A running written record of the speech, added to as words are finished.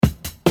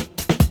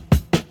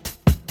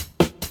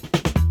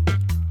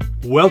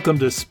Welcome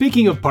to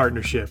Speaking of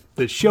Partnership,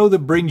 the show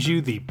that brings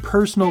you the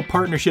personal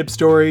partnership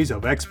stories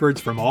of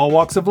experts from all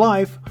walks of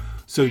life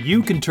so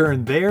you can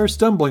turn their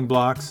stumbling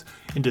blocks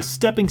into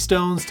stepping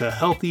stones to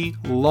healthy,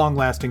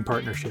 long-lasting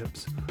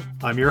partnerships.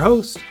 I'm your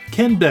host,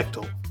 Ken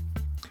Bechtel.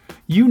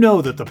 You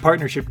know that the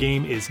partnership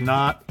game is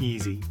not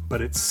easy,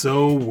 but it's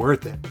so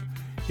worth it.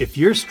 If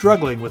you're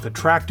struggling with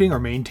attracting or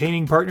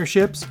maintaining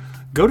partnerships,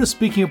 go to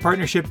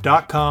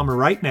speakingofpartnership.com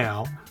right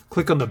now,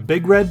 click on the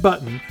big red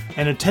button,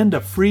 and attend a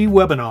free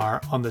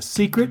webinar on the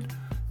secret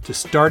to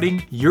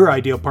starting your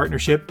ideal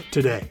partnership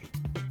today.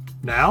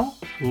 Now,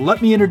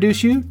 let me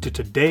introduce you to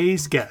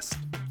today's guest.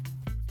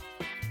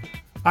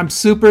 I'm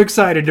super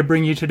excited to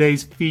bring you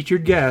today's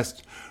featured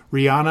guest,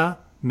 Rihanna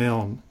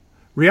Milne.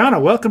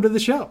 Rihanna, welcome to the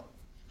show.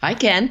 Hi,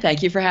 Ken.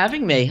 Thank you for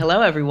having me.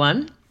 Hello,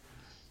 everyone.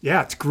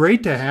 Yeah, it's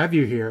great to have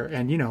you here.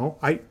 And, you know,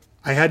 I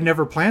had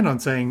never planned on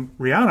saying,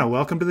 Rihanna,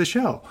 welcome to the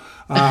show.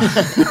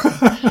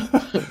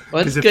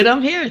 Well, it's good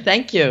I'm here.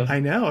 Thank you. I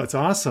know. It's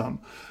awesome.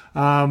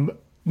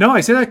 No, I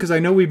say that because I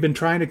know we've been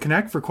trying to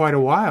connect for quite a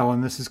while,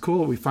 and this is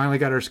cool. We finally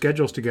got our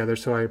schedules together,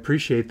 so I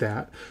appreciate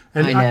that.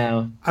 And I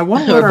know. I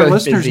want to let our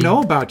listeners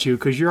know about you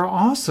because you're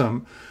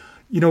awesome.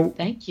 You know,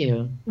 thank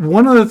you.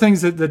 One of the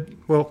things that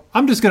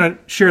I'm just going to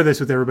share this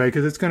with everybody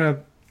because it's going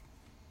to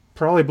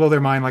probably blow their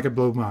mind like it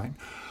blew mine.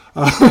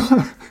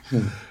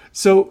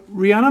 So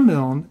Rihanna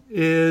Milne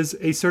is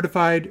a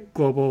certified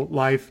global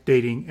life,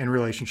 dating, and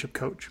relationship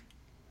coach.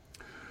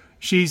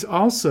 She's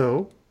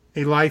also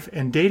a life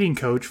and dating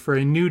coach for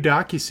a new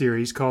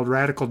docuseries called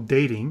Radical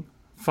Dating,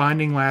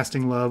 Finding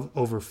Lasting Love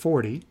Over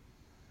 40.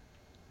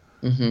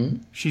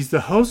 Mm-hmm. She's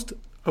the host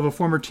of a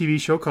former TV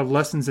show called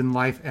Lessons in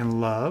Life and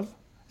Love,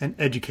 an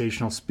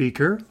educational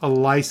speaker, a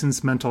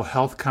licensed mental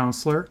health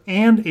counselor,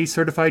 and a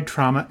certified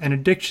trauma and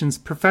addictions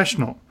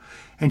professional.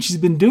 And she's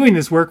been doing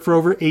this work for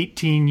over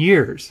 18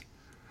 years.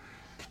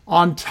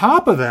 On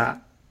top of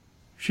that,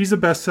 she's a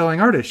best-selling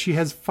artist. She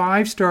has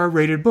 5-star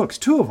rated books,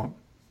 2 of them.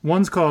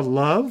 One's called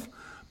Love,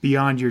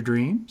 Beyond Your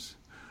Dreams,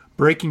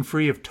 Breaking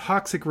Free of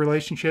Toxic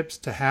Relationships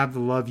to Have the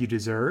Love You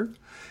Deserve.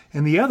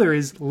 And the other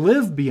is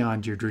Live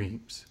Beyond Your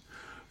Dreams,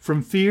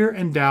 From Fear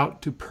and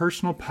Doubt to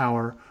Personal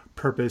Power,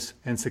 Purpose,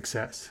 and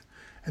Success.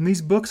 And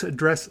these books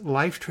address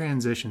life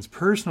transitions,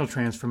 personal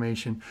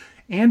transformation,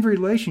 and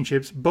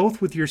relationships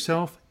both with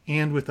yourself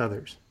and with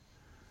others.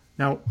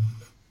 Now,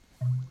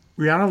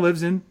 Rihanna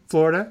lives in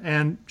Florida,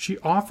 and she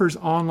offers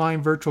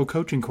online virtual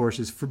coaching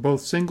courses for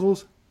both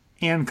singles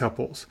and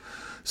couples.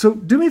 So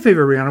do me a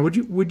favor,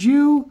 Rihanna, would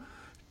you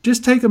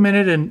just take a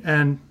minute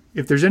and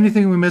if there's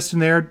anything we missed in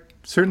there,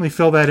 certainly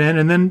fill that in,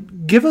 and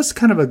then give us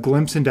kind of a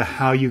glimpse into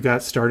how you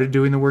got started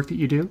doing the work that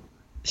you do?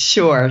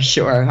 Sure.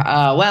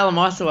 Well, I'm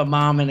also a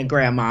mom and a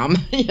grandmom.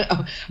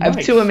 I have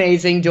 2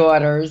 amazing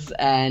daughters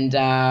and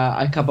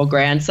a couple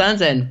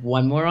grandsons and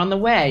one more on the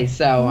way.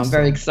 So awesome. I'm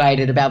very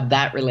excited about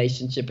that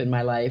relationship in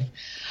my life.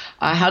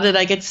 How did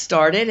I get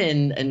started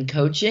in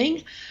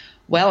coaching?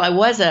 Well, I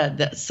was a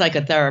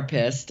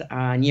psychotherapist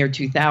in year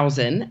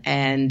 2000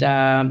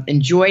 and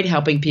enjoyed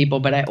helping people,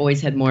 but I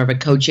always had more of a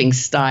coaching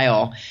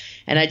style.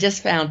 And I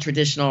just found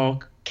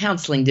traditional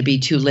counseling to be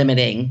too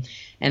limiting.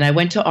 And I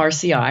went to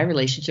RCI,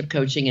 Relationship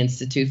Coaching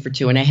Institute, for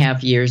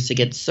 2.5 years to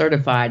get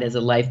certified as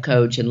a life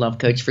coach and love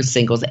coach for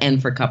singles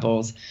and for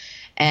couples,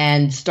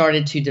 and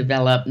started to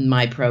develop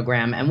my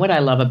program. And what I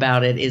love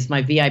about it is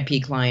my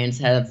VIP clients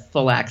have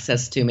full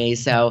access to me.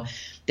 So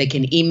they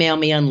can email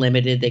me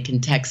unlimited, they can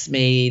text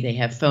me, they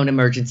have phone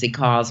emergency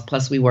calls,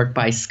 plus we work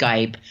by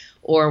Skype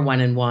or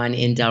one-on-one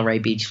in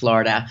Delray Beach,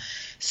 Florida.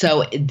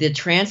 So the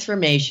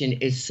transformation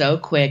is so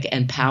quick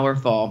and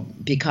powerful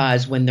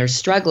because when they're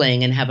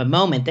struggling and have a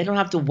moment, they don't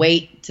have to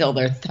wait till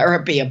their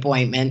therapy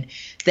appointment.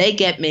 They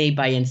get me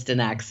by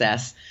instant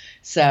access.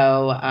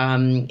 So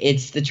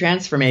the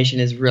transformation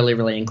is really,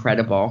 really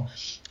incredible.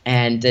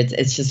 And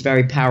it's just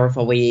very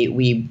powerful.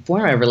 We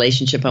form a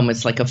relationship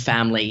almost like a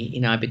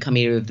family. I become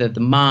either the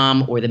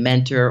mom or the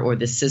mentor or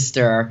the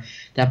sister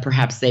that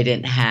perhaps they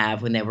didn't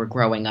have when they were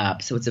growing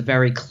up. So it's a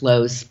very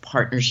close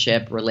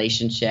partnership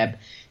relationship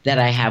that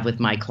I have with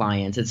my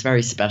clients. It's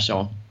very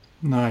special.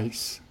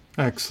 Nice.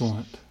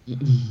 Excellent.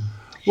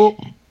 Well,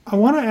 I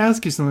want to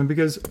ask you something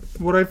because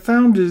what I've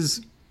found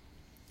is,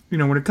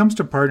 when it comes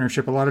to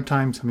partnership, a lot of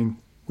times,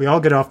 we all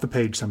get off the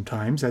page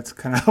sometimes. That's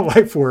kind of how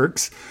life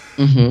works.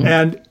 Mm-hmm.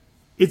 And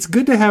it's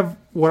good to have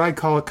what I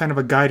call a kind of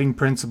a guiding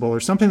principle or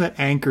something that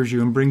anchors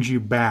you and brings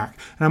you back.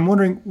 And I'm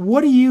wondering,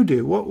 what do you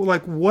do?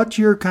 What's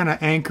your kind of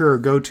anchor or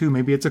go-to?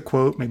 Maybe it's a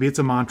quote, maybe it's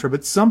a mantra,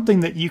 but something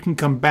that you can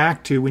come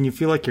back to when you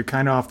feel like you're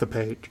kind of off the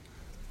page.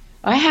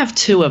 I have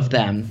 2 of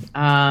them.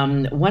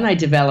 One I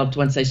developed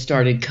once I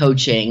started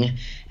coaching,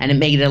 and it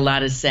made a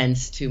lot of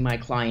sense to my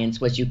clients,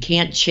 was you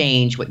can't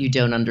change what you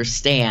don't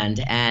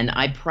understand. And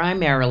I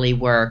primarily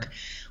work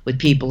with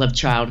people of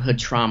childhood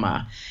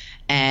trauma.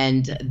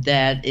 And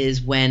that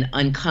is when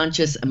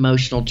unconscious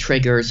emotional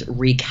triggers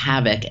wreak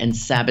havoc and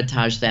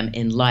sabotage them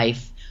in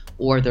life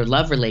or their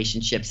love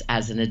relationships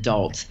as an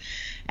adult.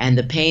 And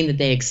the pain that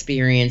they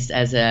experienced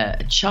as a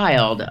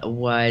child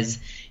was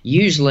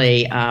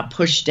usually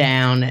pushed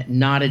down,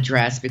 not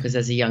addressed, because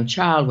as a young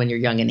child, when you're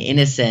young and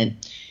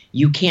innocent,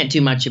 you can't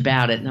do much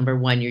about it. Number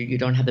one, you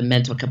don't have the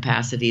mental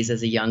capacities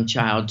as a young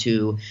child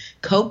to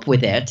cope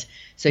with it.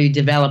 So you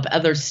develop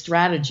other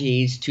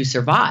strategies to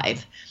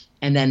survive.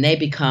 And then they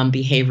become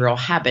behavioral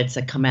habits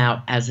that come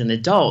out as an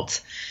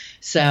adult.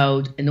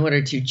 So in order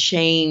to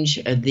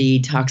change the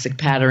toxic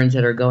patterns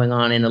that are going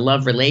on in a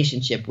love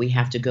relationship, we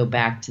have to go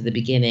back to the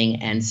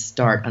beginning and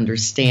start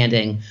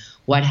understanding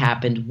what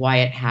happened, why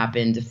it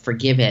happened,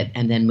 forgive it,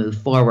 and then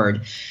move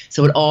forward.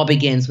 So it all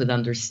begins with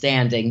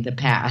understanding the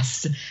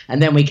past,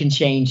 and then we can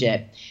change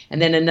it.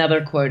 And then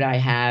another quote I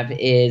have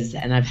is,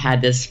 and I've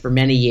had this for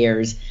many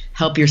years,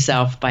 help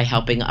yourself by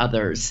helping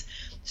others.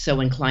 So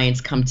when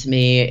clients come to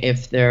me,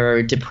 if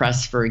they're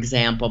depressed, for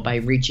example, by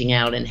reaching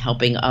out and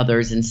helping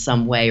others in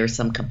some way or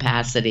some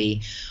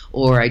capacity,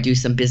 or I do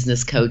some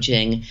business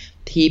coaching,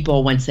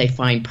 people, once they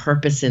find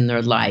purpose in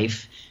their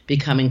life,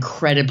 become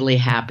incredibly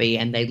happy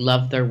and they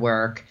love their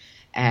work,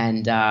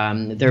 and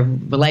their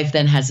life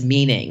then has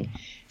meaning.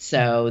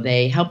 So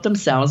they help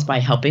themselves by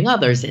helping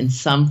others in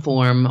some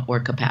form or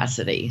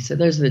capacity. So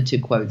those are the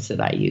two quotes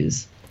that I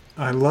use.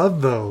 I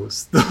love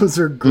those. Those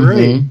are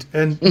great. Mm-hmm.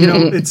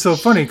 And, it's so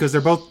funny because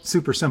they're both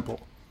super simple.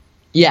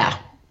 Yeah,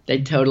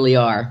 they totally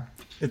are.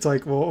 It's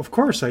like, well, of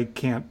course I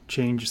can't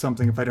change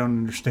something if I don't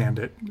understand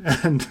it.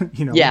 And,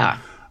 yeah,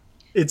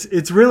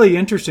 it's really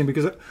interesting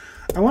because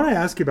I want to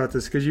ask you about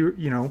this because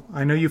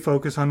I know you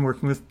focus on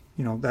working with,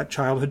 that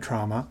childhood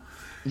trauma.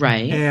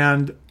 Right.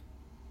 And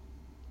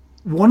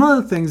one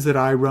of the things that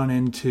I run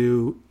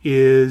into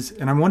is,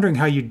 and I'm wondering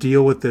how you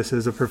deal with this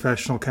as a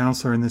professional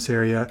counselor in this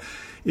area,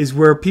 is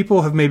where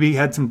people have maybe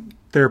had some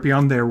therapy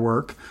on their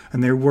work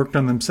and they worked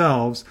on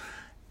themselves,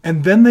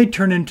 and then they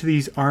turn into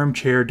these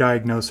armchair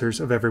diagnosers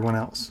of everyone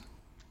else.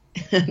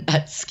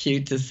 That's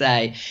cute to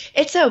say.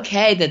 It's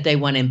okay that they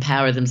want to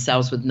empower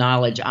themselves with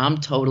knowledge. I'm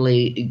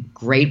totally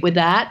great with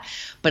that.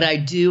 But I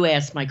do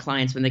ask my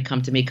clients when they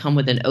come to me, come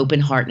with an open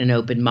heart and an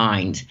open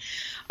mind.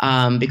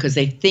 Because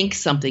they think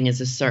something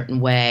is a certain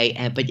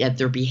way, but yet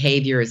their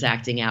behavior is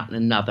acting out in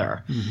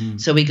another. Mm-hmm.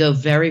 So we go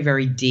very,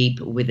 very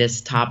deep with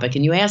this topic.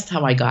 And you asked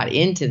how I got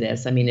into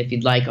this. I mean, if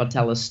you'd like, I'll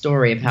tell a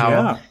story of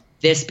how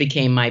this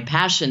became my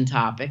passion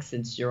topic,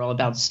 since you're all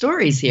about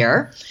stories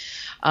here.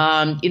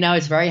 I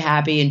was very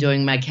happy in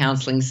doing my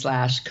counseling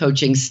 /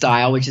 coaching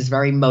style, which is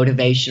very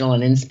motivational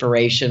and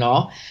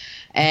inspirational.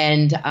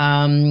 And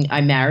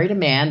I married a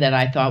man that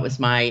I thought was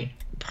my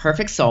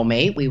perfect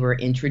soulmate. We were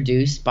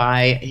introduced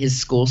by his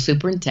school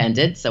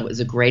superintendent, so it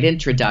was a great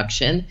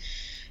introduction.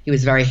 He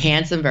was very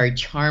handsome, very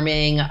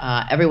charming.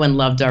 Everyone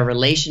loved our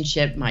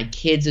relationship. My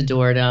kids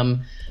adored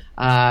him.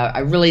 I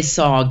really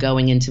saw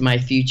going into my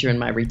future and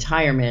my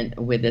retirement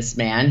with this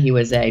man. He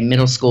was a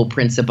middle school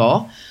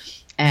principal,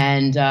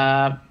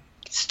 and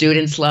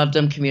students loved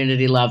him,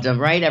 community loved him,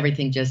 right?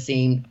 Everything just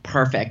seemed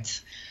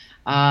perfect.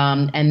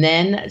 And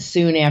then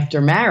soon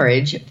after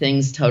marriage,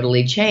 things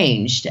totally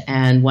changed.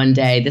 And one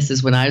day, this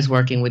is when I was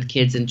working with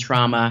kids in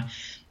trauma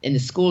in the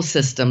school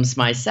systems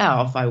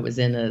myself. I was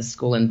in a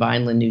school in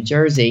Vineland, New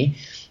Jersey,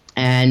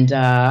 and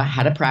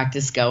had a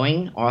practice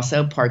going,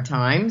 also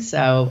part-time.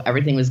 So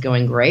everything was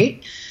going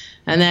great.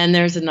 And then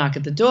there's a knock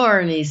at the door,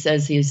 and he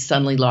says he's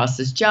suddenly lost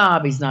his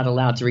job. He's not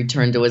allowed to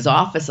return to his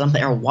office. I'm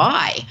there,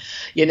 why?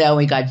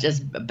 We got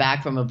just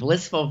back from a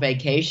blissful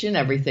vacation.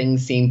 Everything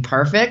seemed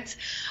perfect.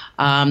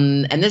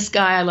 And this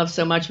guy I love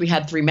so much, we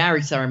had 3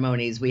 marriage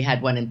ceremonies. We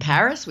had one in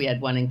Paris, we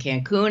had one in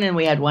Cancun, and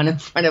we had one in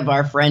front of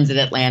our friends in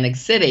Atlantic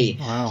City.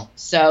 Wow.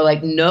 So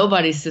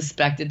nobody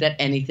suspected that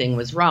anything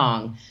was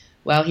wrong.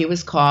 Well, he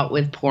was caught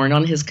with porn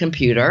on his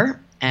computer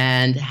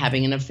and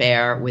having an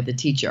affair with a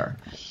teacher.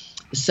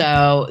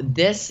 So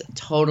this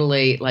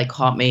totally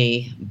caught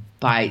me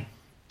by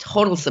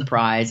total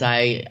surprise.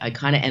 I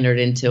kind of entered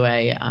into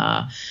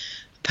a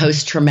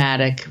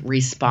post-traumatic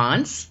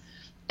response.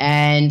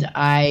 And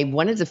I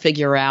wanted to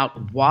figure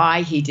out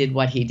why he did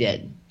what he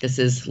did. This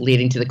is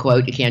leading to the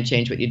quote, you can't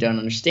change what you don't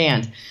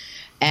understand.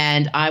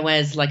 And I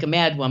was like a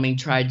mad woman,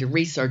 tried to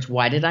research,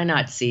 why did I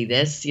not see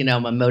this?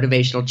 I'm a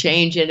motivational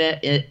change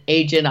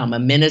agent. I'm a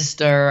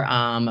minister.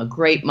 I'm a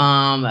great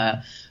mom,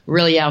 a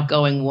really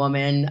outgoing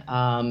woman.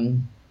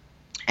 And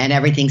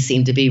everything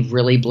seemed to be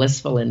really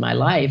blissful in my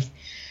life.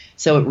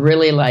 So it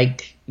really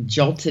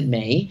jolted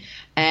me.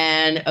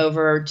 And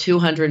over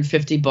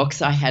 250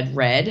 books I had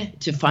read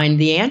to find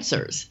the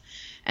answers.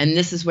 And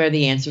this is where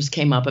the answers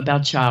came up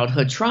about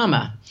childhood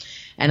trauma.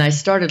 And I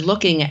started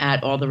looking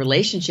at all the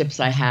relationships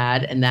I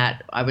had and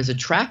that I was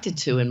attracted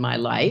to in my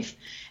life.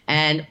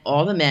 And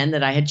all the men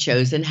that I had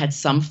chosen had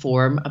some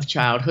form of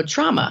childhood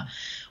trauma.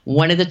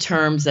 One of the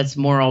terms that's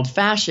more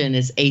old-fashioned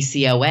is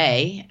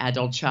ACOA,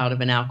 adult child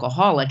of an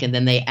alcoholic, and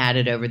then they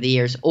added over the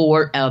years,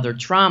 or other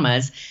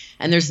traumas.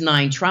 And there's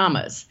 9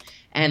 traumas.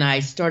 And I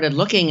started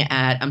looking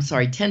at, 10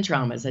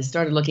 traumas. I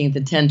started looking at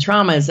the 10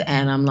 traumas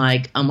and I'm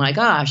like, oh my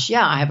gosh,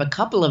 yeah, I have a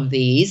couple of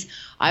these.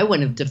 I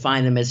wouldn't have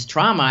defined them as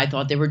trauma. I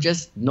thought they were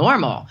just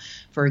normal.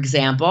 For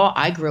example,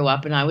 I grew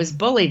up and I was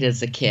bullied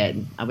as a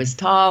kid. I was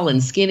tall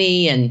and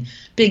skinny and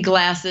big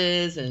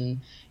glasses, and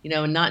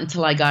not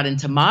until I got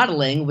into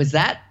modeling was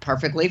that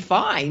perfectly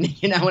fine.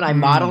 And I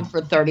modeled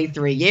for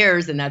 33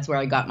 years, and that's where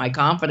I got my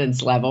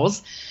confidence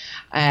levels.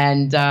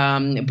 And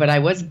but I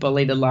was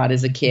bullied a lot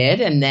as a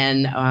kid. And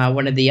then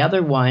one of the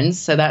other ones,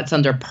 so that's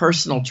under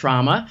personal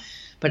trauma.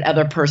 But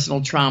other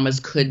personal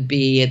traumas could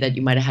be that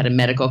you might have had a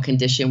medical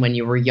condition when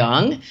you were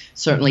young.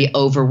 Certainly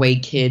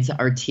overweight kids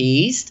are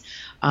teased.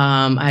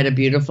 I had a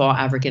beautiful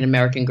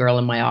African-American girl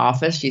in my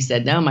office. She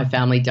said, no, my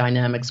family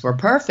dynamics were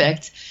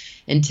perfect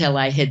until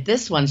I hit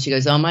this one. She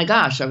goes, oh my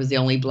gosh, I was the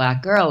only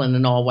black girl in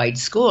an all-white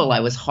school.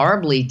 I was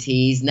horribly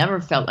teased, never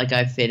felt like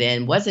I fit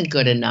in, wasn't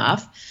good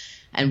enough.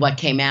 And what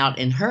came out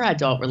in her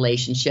adult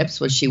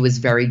relationships was she was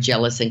very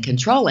jealous and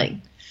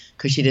controlling,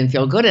 because she didn't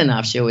feel good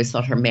enough. She always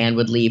thought her man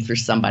would leave for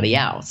somebody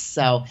else.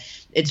 So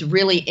it's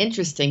really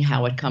interesting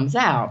how it comes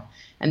out.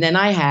 And then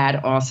I had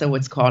also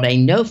what's called a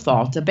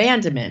no-fault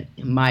abandonment.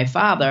 My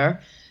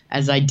father,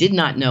 as I did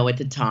not know at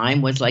the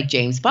time, was like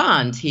James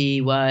Bond.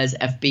 He was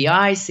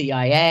FBI,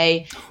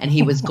 CIA, and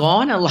he was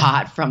gone a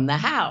lot from the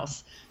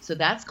house. So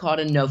that's called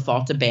a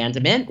no-fault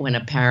abandonment, when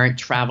a parent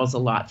travels a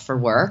lot for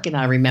work. And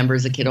I remember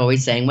as a kid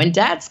always saying, when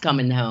dad's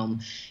coming home,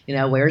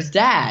 where's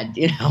dad?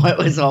 It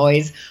was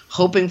always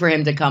hoping for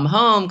him to come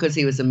home because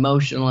he was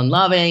emotional and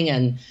loving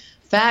and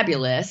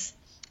fabulous.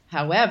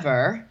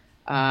 However,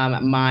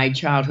 my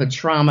childhood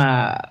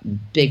trauma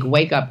big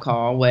wake-up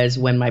call was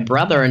when my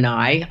brother and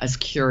I, as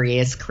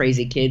curious,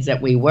 crazy kids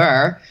that we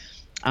were,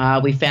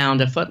 we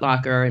found a Foot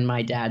Locker in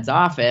my dad's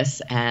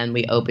office, and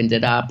we opened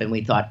it up, and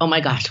we thought, oh my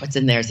gosh, what's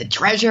in there? Is it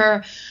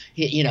treasure?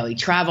 He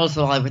travels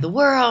all over the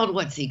world.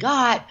 What's he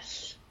got?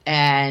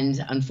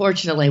 And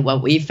unfortunately,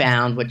 what we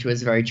found, which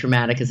was very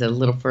traumatic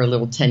for a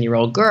little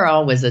 10-year-old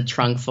girl, was a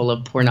trunk full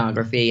of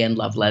pornography and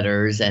love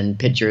letters and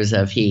pictures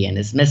of he and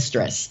his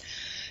mistress.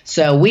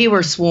 So we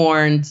were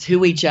sworn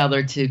to each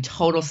other to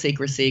total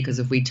secrecy, because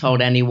if we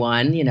told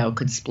anyone, it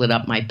could split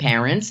up my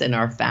parents and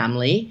our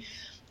family.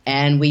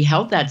 And we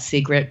held that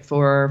secret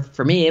for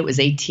me, it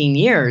was 18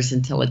 years,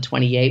 until at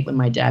 28, when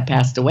my dad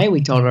passed away,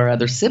 we told our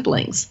other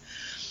siblings.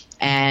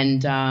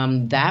 And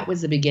that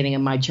was the beginning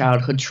of my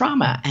childhood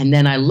trauma. And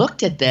then I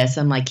looked at this,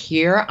 I'm like,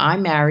 here I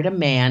married a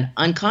man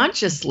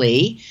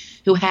unconsciously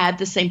who had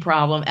the same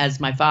problem as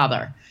my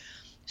father.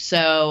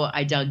 So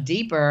I dug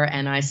deeper,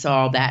 and I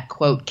saw that,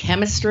 quote,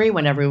 chemistry.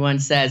 When everyone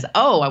says,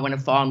 oh, I want to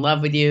fall in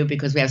love with you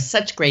because we have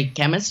such great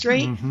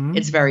chemistry,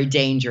 It's very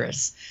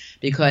dangerous,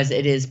 because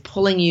it is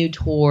pulling you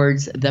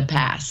towards the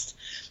past.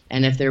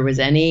 And if there was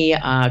any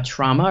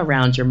trauma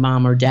around your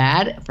mom or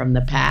dad from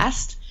the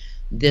past,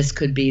 this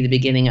could be the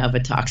beginning of a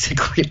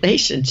toxic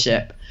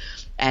relationship.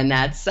 And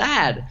that's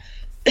sad.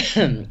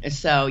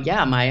 So,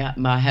 yeah,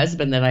 my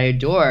husband that I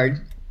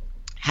adored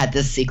had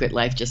this secret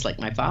life just like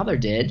my father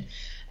did.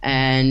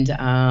 And,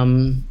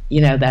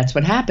 that's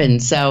what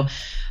happened. So,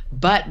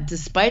 but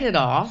despite it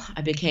all,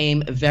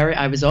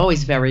 I was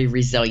always very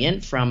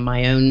resilient from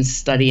my own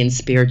study in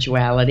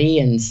spirituality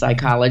and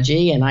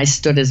psychology. And I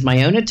stood as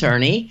my own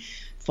attorney,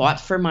 fought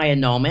for my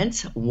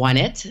annulment, won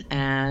it.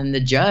 And the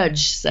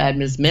judge said,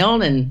 Ms.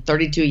 Milne, in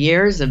 32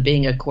 years of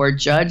being a court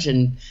judge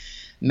and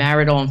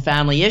marital and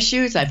family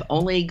issues, I've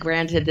only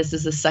granted this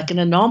as a second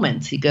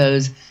annulment. He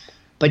goes,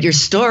 but your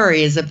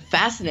story is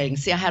fascinating.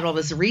 See, I had all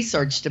this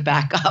research to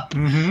back up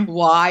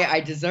why I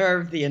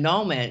deserved the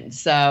annulment.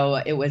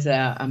 So it was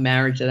a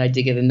marriage that I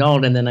did get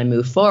annulled, and then I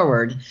moved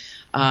forward.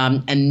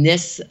 And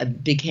this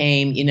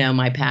became,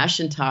 my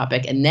passion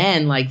topic. And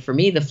then, for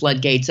me, the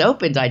floodgates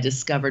opened. I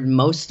discovered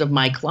most of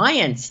my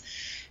clients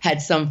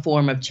had some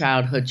form of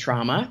childhood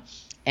trauma.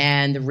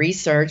 And the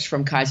research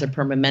from Kaiser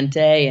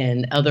Permanente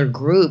and other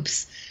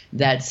groups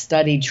that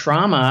studied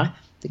trauma,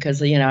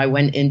 because, I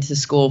went into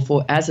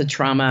school as a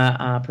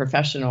trauma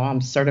professional.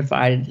 I'm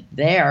certified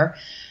there.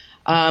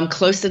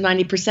 Close to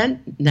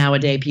 90%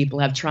 nowadays people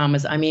have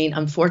traumas. I mean,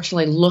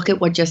 unfortunately, look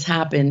at what just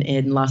happened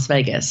in Las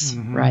Vegas,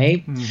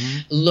 right?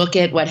 Look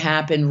at what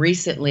happened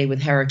recently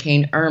with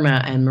Hurricane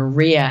Irma and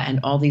Maria and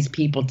all these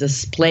people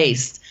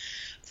displaced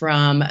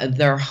from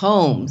their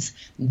homes.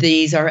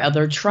 These are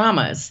other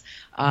traumas.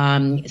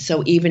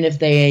 So even if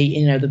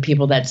they, the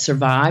people that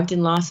survived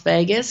in Las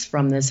Vegas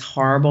from this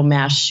horrible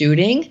mass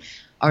shooting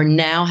are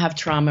now have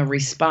trauma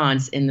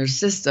response in their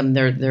system,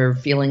 their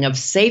feeling of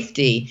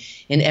safety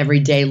in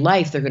everyday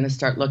life. They're going to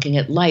start looking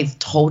at life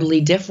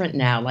totally different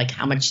now. Like,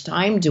 how much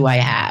time do I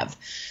have?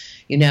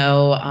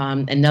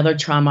 Another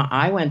trauma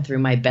I went through,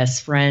 my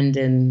best friend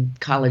and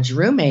college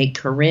roommate,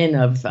 Corinne,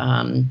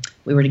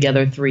 we were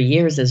together 3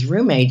 years as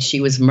roommates. She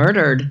was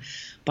murdered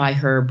by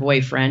her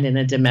boyfriend in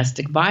a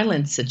domestic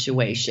violence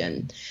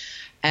situation.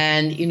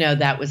 And,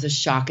 that was a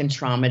shock and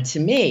trauma to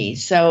me.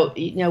 So,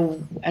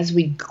 as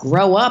we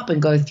grow up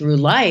and go through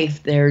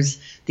life,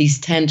 there's these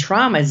 10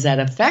 traumas that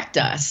affect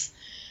us.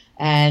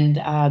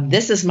 And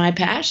this is my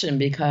passion,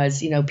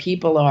 because,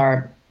 people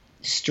are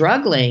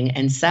struggling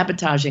and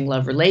sabotaging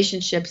love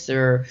relationships.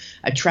 They're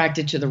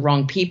attracted to the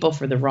wrong people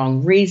for the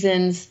wrong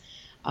reasons.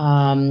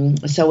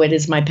 So it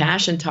is my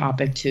passion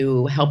topic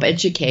to help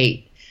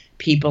educate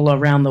people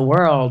around the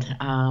world.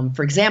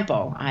 For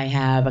example, I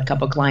have a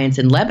couple clients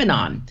in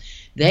Lebanon.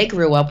 They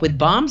grew up with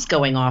bombs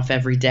going off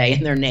every day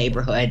in their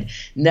neighborhood,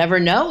 never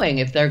knowing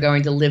if they're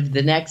going to live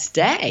the next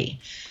day.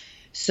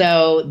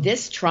 So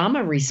this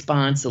trauma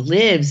response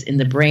lives in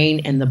the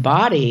brain and the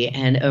body,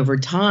 and over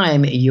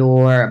time,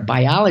 your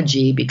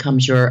biology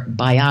becomes your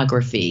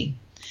biography.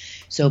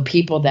 So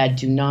people that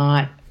do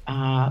not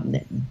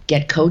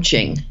get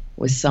coaching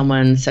with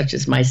someone such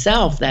as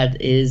myself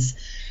that is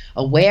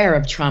aware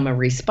of trauma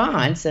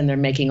response, and they're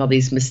making all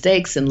these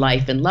mistakes in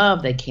life and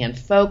love. They can't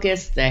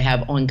focus. They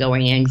have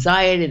ongoing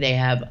anxiety. They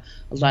have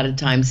a lot of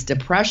times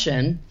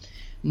depression.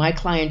 My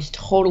clients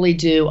totally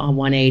do a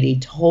 180,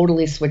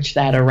 totally switch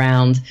that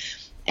around.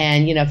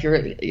 And, you know, if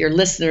your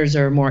listeners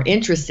are more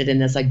interested in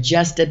this, I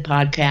just did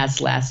podcasts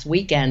last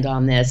weekend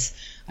on this.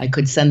 I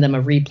could send them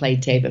a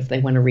replay tape if they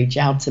want to reach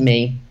out to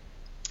me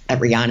at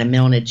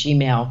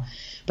RihannaMilne@gmail.com.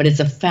 But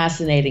it's a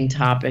fascinating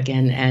topic,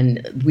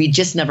 and we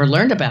just never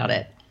learned about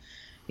it.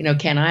 You know,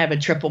 Ken, I have a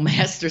triple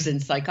master's in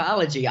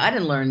psychology. I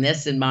didn't learn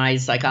this in my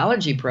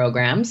psychology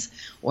programs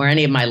or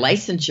any of my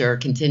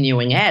licensure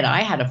continuing ed.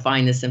 I had to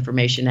find this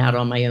information out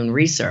on my own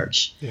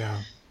research.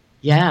 Yeah.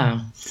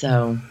 Yeah.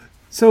 So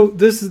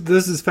this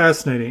is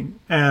fascinating,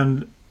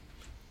 and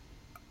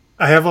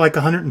I have like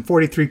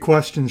 143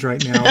 questions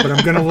right now, but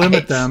I'm going to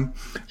limit them.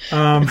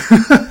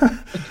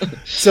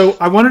 So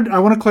I want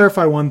to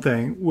clarify one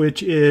thing,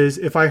 which is,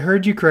 if I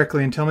heard you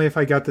correctly, and tell me if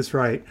I got this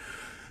right.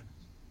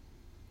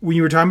 When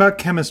you were talking about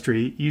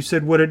chemistry, you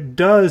said what it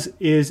does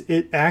is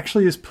it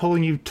actually is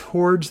pulling you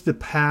towards the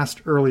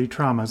past early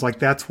traumas. Like,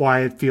 that's why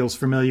it feels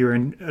familiar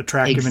and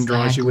attractive and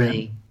draws you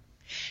in.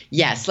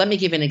 Yes. Let me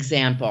give an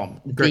example.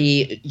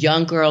 Great. The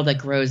young girl that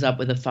grows up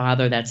with a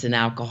father that's an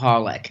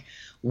alcoholic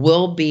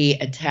will be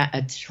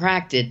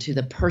attracted to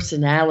the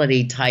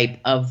personality type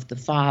of the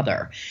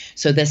father.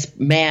 So this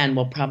man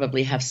will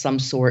probably have some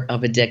sort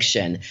of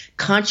addiction.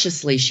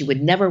 Consciously, she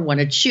would never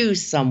want to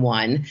choose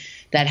someone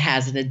that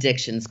has an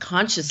addiction.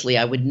 Consciously,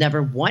 I would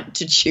never want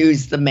to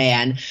choose the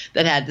man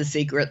that had the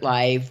secret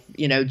life,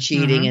 you know,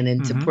 cheating and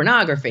into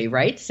pornography,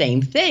 right?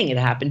 Same thing. It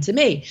happened to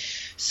me.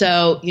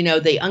 So, you know,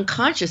 the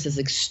unconscious is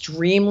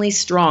extremely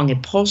strong.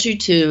 It pulls you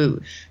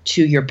to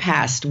your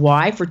past.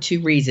 Why? For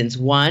two reasons.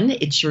 One,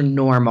 it's your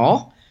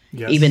normal.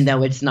 Yes. Even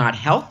though it's not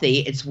healthy,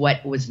 it's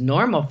what was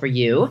normal for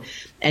you.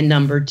 And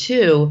number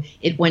two,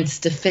 it wants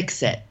to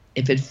fix it.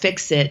 If it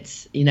fix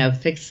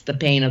the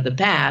pain of the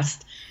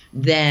past,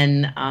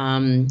 then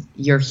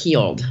you're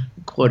healed,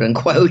 quote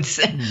unquote.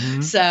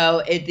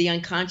 So the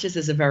unconscious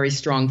is a very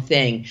strong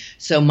thing.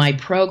 So my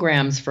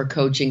programs for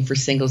coaching for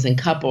singles and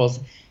couples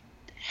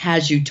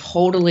has you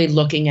totally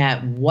looking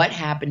at what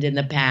happened in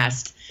the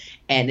past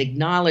and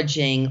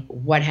acknowledging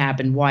what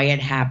happened, why it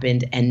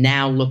happened, and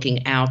now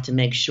looking out to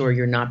make sure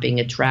you're not being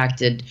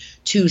attracted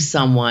to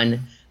someone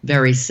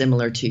very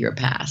similar to your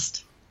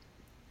past.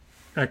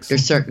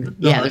 Excellent.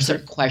 There's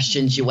certain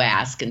questions you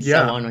ask and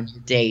so on your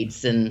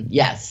dates, and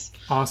yes.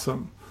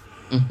 Awesome.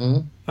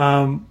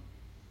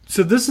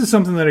 So this is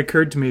something that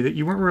occurred to me that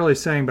you weren't really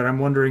saying, but I'm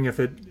wondering if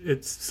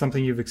it's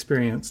something you've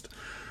experienced.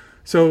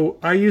 So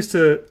I used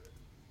to,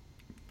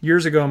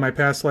 years ago in my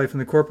past life in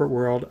the corporate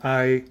world,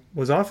 I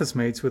was office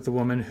mates with a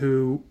woman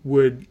who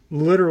would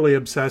literally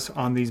obsess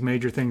on these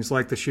major things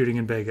like the shooting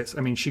in Vegas.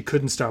 I mean, she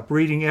couldn't stop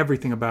reading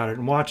everything about it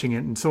and watching it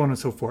and so on and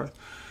so forth.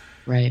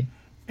 Right.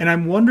 And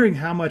I'm wondering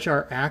how much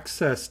our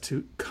access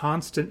to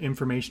constant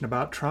information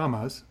about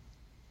traumas,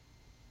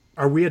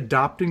 are we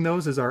adopting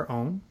those as our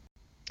own?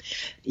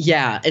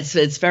 Yeah,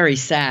 it's very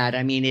sad.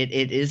 I mean,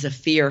 it is a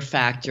fear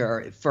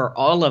factor for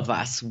all of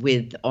us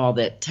with all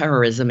the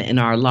terrorism in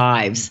our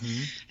lives.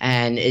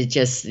 And it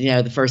just, you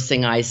know, the first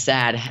thing I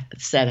said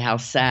how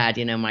sad,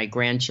 you know, my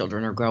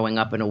grandchildren are growing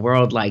up in a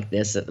world like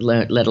this,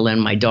 let alone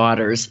my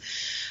daughters.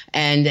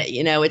 And,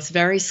 you know, it's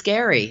very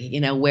scary.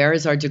 You know, where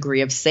is our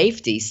degree of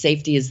safety?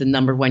 Safety is the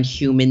number one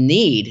human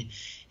need.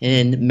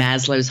 In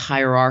Maslow's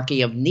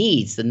hierarchy of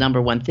needs, the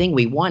number one thing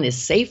we want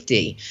is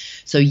safety.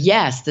 So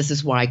yes, this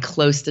is why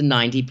close to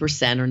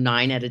 90% or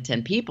 9 out of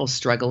 10 people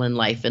struggle in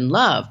life and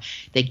love.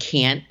 They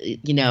can't,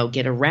 you know,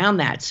 get around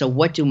that. So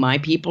what do my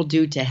people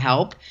do to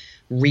help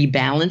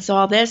rebalance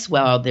all this?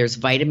 Well, there's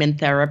vitamin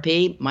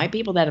therapy. My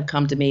people that have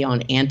come to me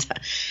on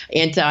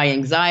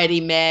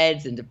anti-anxiety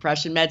meds and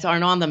depression meds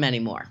aren't on them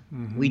anymore.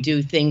 We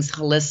do things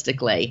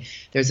holistically.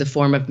 There's a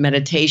form of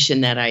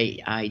meditation that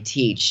I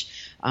teach.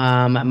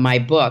 My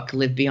book,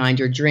 Live Behind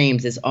Your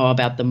Dreams, is all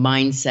about the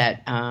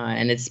mindset,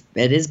 and it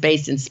is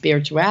based in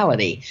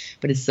spirituality,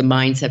 but it's the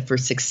mindset for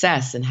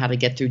success and how to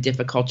get through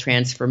difficult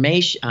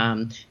transitions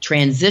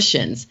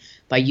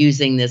by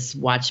using this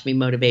Watch Me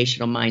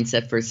motivational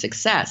mindset for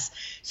success.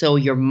 So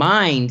your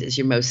mind is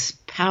your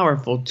most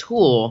powerful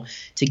tool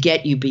to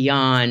get you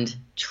beyond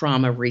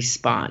trauma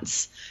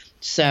response.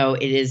 So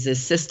it is a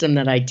system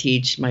that I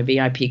teach. My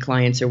VIP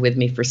clients are with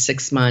me for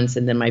 6 months,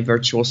 and then my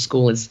virtual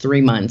school is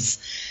 3 months.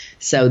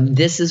 So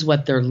this is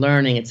what they're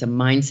learning. It's a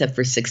mindset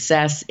for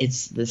success.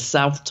 It's the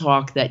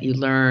self-talk that you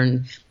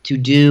learn to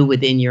do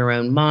within your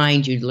own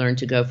mind. You learn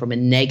to go from a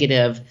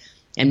negative,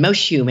 and most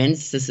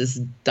humans, this is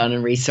done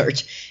in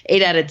research,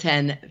 8 out of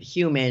 10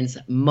 humans,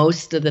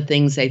 most of the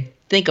things they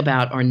think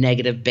about are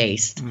negative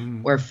based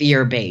or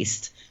fear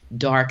based,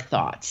 dark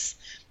thoughts.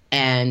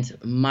 And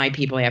my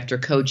people, after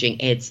coaching,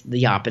 it's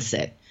the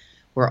opposite.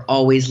 We're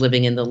always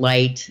living in the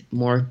light,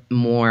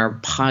 more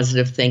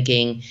positive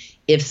thinking.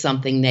 If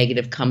something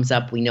negative comes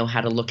up, we know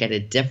how to look at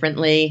it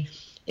differently.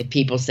 If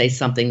people say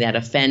something that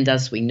offend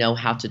us, we know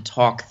how to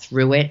talk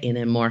through it in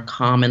a more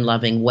calm and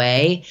loving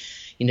way.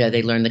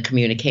 They learn the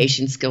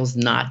communication skills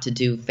not to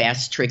do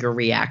fast trigger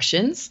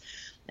reactions.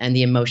 And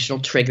the emotional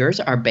triggers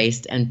are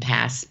based in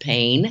past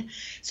pain.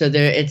 So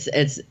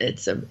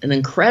it's an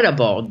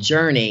incredible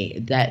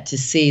journey that to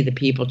see the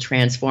people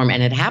transform,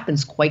 and it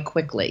happens quite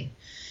quickly,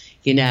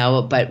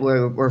 but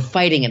we're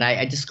fighting it.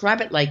 I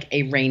describe it like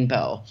a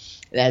rainbow.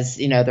 As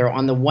they're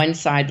on the one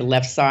side, the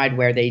left side,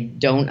 where they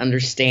don't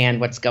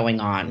understand what's going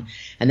on.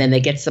 And then they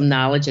get some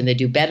knowledge and they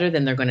do better,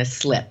 then they're going to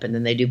slip. And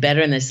then they do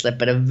better and they slip.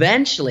 But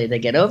eventually they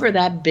get over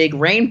that big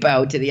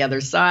rainbow to the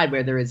other side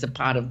where there is a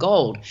pot of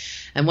gold.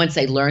 And once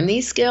they learn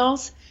these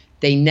skills,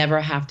 they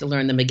never have to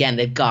learn them again.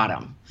 They've got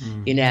them,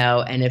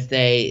 and if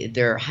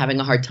they're having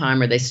a hard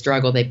time or they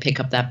struggle, they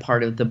pick up that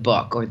part of the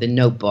book or the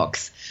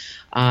notebooks.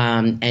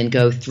 And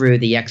go through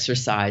the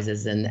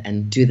exercises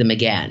and do them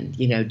again,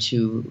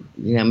 to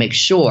make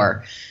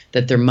sure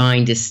that their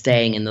mind is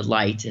staying in the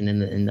light and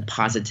in the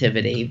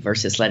positivity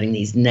versus letting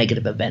these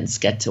negative events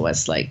get to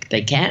us like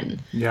they can.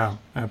 Yeah,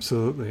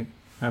 absolutely.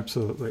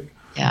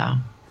 Yeah.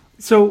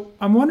 So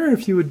I'm wondering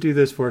if you would do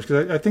this for us,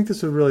 because I think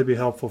this would really be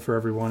helpful for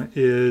everyone,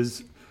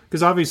 is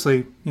because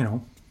obviously,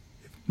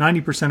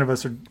 90% of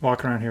us are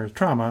walking around here with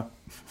trauma.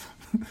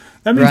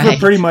 That means we're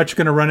pretty much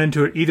going to run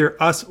into it, either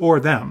us or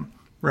them.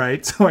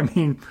 Right. So,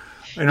 in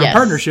our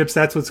partnerships,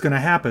 that's what's going to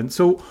happen.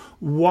 So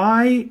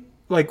why,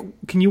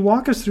 can you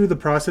walk us through the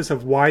process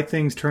of why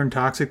things turn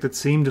toxic that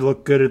seem to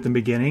look good at the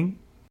beginning?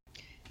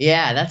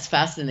 Yeah, that's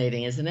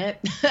fascinating, isn't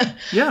it?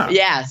 Yeah.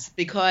 Yes,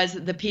 because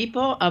the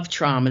people of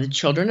trauma, the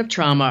children of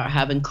trauma,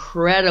 have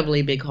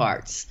incredibly big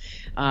hearts.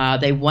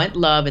 They want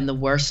love in the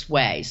worst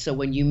way. So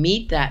when you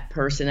meet that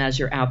person as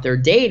you're out there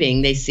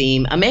dating, they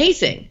seem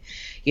amazing.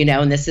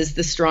 And this is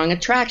the strong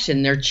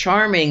attraction. They're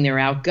charming, they're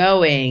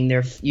outgoing,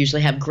 they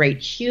usually have great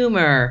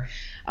humor,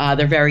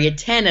 they're very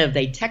attentive,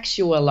 they text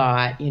you a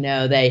lot,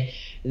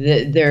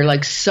 they're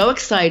like so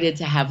excited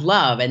to have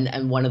love.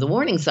 And one of the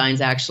warning signs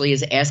actually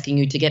is asking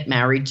you to get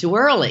married too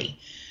early,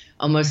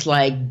 almost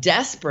like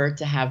desperate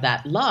to have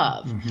that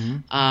love.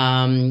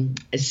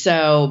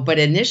 But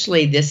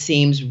initially this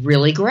seems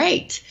really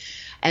great.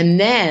 And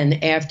then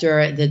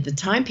after the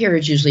time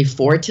period is usually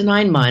 4 to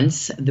 9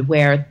 months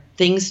where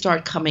things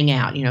start coming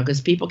out,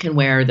 because people can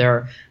wear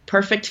their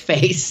perfect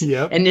face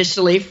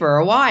initially for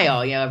a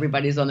while.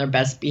 Everybody's on their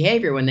best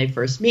behavior when they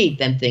first meet,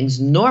 then things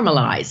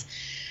normalize.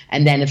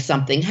 And then if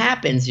something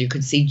happens, you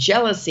could see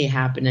jealousy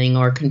happening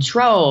or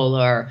control,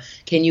 or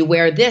can you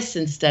wear this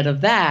instead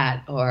of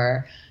that?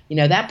 Or,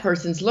 that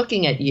person's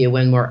looking at you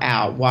when we're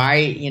out.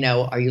 Why,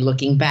 are you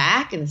looking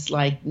back? And it's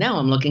like, no,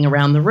 I'm looking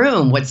around the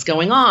room. What's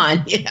going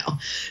on?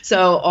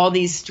 So all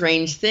these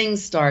strange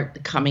things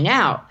start coming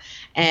out.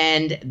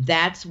 And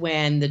that's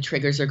when the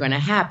triggers are going to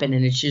happen.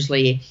 And it's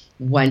usually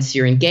once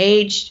you're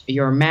engaged,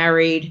 you're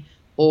married,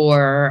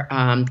 or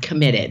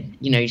committed.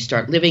 You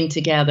start living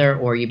together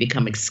or you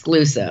become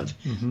exclusive.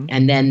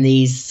 And then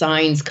these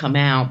signs come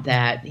out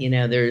that,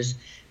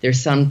 there's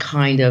some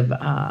kind of,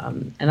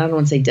 and I don't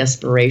want to say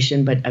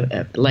desperation,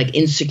 but like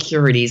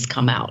insecurities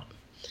come out,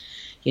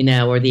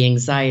 or the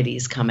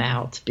anxieties come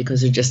out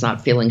because they're just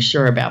not feeling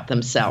sure about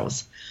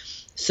themselves.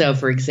 So,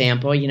 for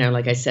example,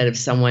 like I said, if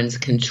someone's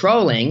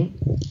controlling,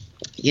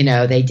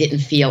 they didn't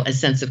feel a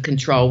sense of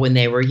control when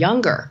they were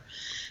younger.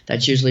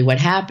 That's usually what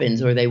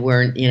happens, or they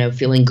weren't,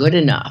 feeling good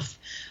enough.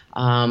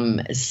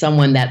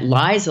 Someone that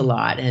lies a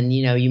lot, and,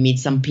 you meet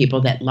some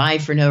people that lie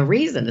for no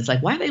reason. It's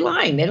like, why are they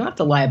lying? They don't have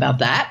to lie about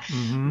that.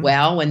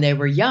 Well, when they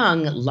were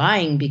young,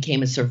 lying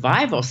became a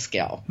survival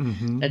skill.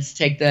 Let's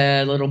take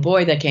the little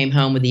boy that came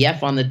home with the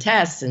F on the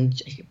test, and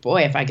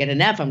boy, if I get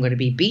an F, I'm going to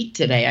be beat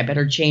today. I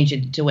better change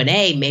it to an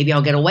A. Maybe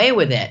I'll get away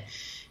with it.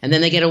 And then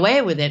they get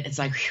away with it. It's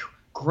like, whew,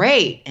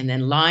 great. And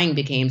then lying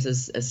becomes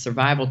a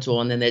survival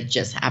tool, and then it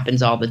just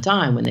happens all the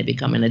time when they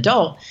become an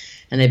adult.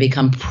 And they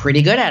become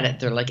pretty good at it.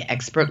 They're like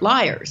expert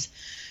liars.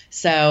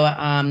 So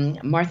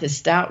Martha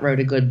Stout wrote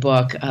a good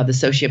book, The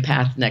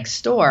Sociopath Next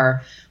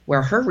Door,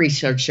 where her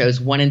research shows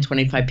 1 in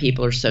 25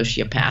 people are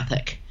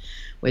sociopathic,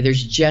 where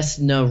there's just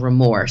no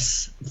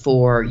remorse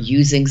for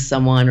using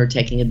someone or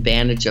taking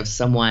advantage of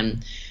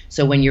someone.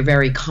 So when you're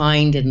very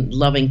kind and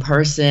loving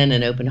person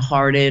and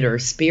open-hearted or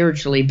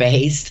spiritually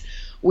based,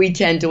 we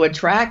tend to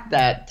attract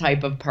that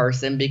type of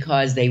person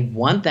because they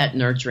want that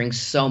nurturing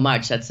so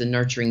much. That's the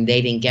nurturing they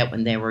didn't get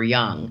when they were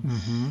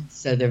young.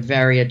 So they're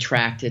very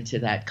attracted to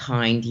that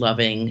kind,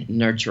 loving,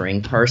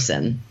 nurturing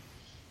person.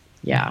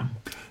 Yeah.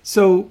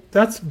 So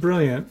that's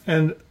brilliant.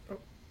 And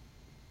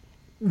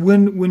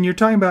when you're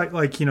talking about,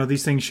 like,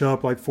 these things show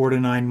up like 4 to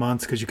 9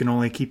 months because you can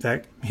only keep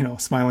that,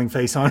 smiling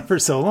face on for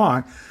so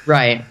long.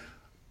 Right.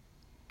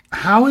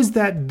 How is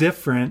that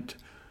different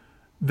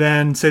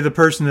than, say, the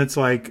person that's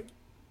like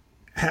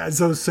has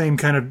those same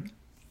kind of,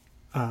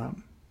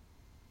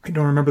 I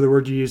don't remember the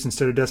word you used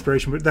instead of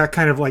desperation, but that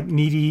kind of like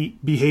needy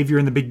behavior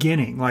in the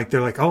beginning. Like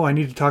they're like, oh, I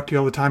need to talk to you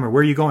all the time, or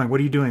where are you going?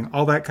 What are you doing?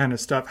 All that kind of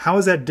stuff. How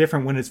is that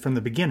different when it's from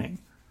the beginning?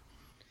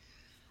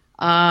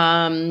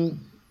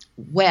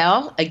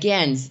 Well,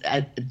 again,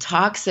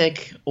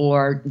 toxic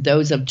or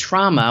those of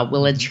trauma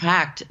will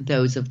attract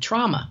those of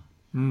trauma.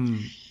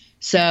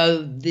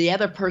 So the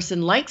other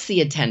person likes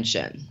the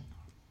attention.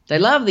 They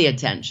love the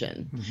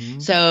attention.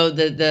 So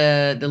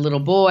the little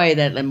boy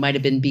that might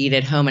have been beat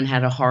at home and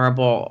had a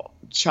horrible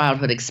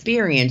childhood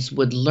experience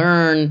would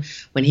learn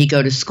when he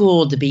go to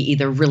school to be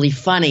either really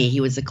funny, he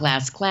was a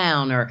class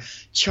clown, or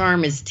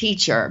charm his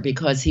teacher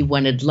because he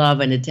wanted love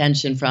and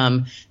attention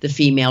from the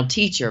female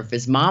teacher if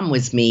his mom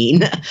was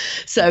mean.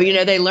 So,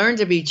 they learn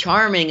to be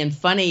charming and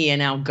funny and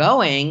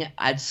outgoing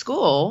at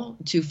school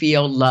to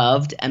feel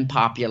loved and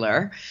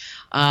popular.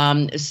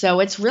 So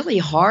it's really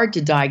hard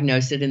to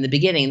diagnose it in the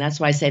beginning. That's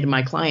why I say to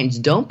my clients,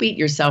 don't beat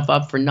yourself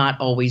up for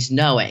not always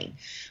knowing.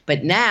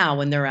 But now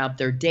when they're out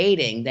there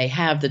dating, they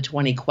have the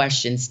 20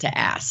 questions to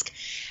ask.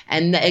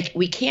 And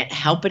we can't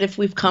help it if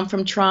we've come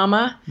from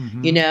trauma.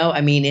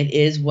 It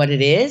is what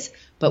it is,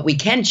 but we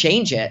can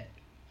change it.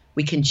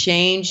 We can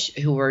change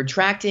who we're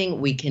attracting.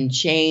 We can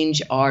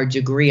change our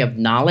degree of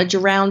knowledge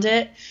around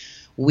it.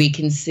 We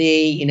can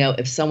see,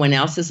 if someone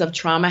else is of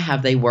trauma,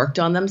 have they worked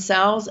on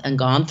themselves and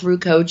gone through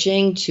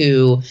coaching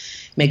to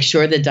make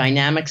sure the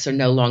dynamics are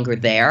no longer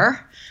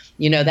there.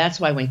 That's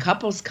why when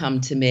couples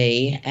come to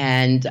me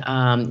and,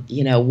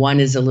 one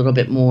is a little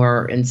bit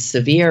more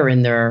severe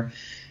in their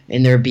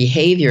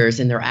behaviors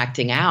and they're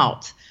acting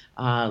out.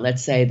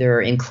 Let's say they're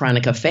in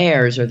chronic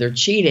affairs or they're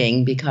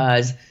cheating,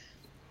 because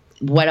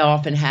what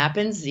often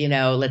happens,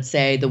 let's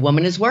say the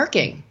woman is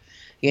working,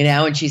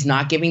 and she's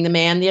not giving the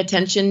man the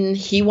attention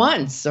he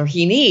wants or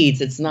he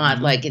needs. It's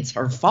not like it's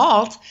her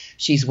fault.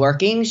 She's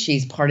working.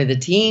 She's part of the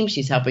team.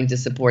 She's helping to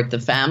support the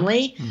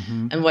family.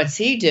 And what's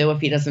he do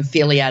if he doesn't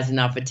feel he has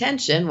enough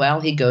attention?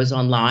 Well, he goes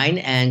online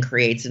and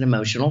creates an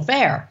emotional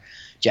affair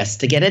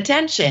just to get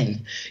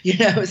attention,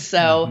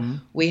 So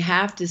we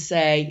have to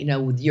say,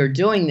 you're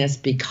doing this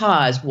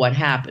because what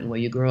happened? Well,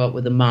 you grew up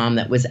with a mom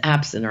that was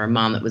absent, or a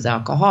mom that was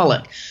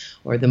alcoholic,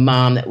 or the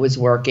mom that was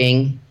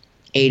working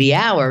 80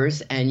 hours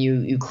and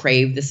you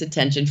crave this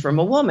attention from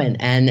a woman.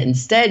 And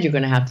instead, you're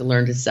going to have to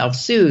learn to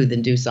self-soothe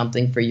and do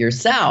something for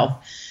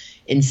yourself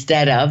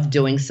instead of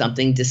doing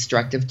something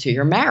destructive to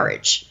your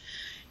marriage.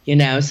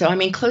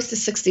 So, close to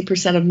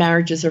 60% of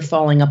marriages are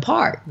falling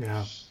apart.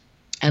 Yeah.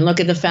 And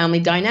look at the family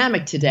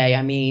dynamic today.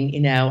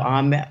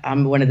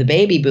 I'm one of the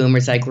baby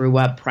boomers. I grew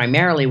up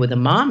primarily with a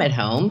mom at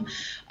home,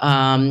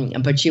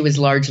 but she was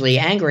largely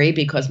angry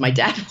because my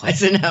dad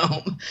wasn't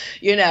home,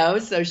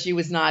 so she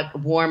was not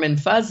warm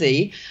and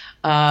fuzzy.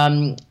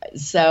 It's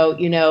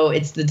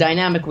the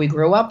dynamic we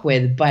grew up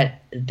with, but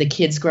the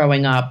kids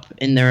growing up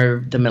in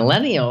the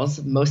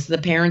millennials, most of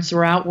the parents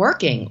were out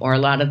working, or a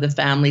lot of the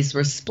families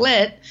were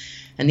split.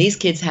 And these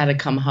kids had to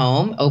come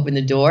home, open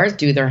the doors,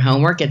 do their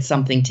homework, get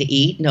something to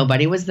eat.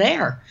 Nobody was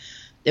there.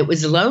 It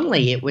was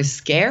lonely. It was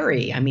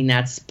scary.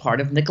 That's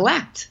part of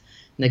neglect.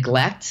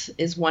 Neglect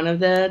is one of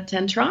the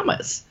 10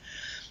 traumas.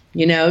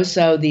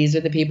 So these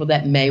are the people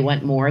that may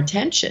want more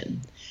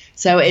attention.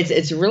 So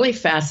it's really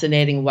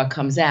fascinating what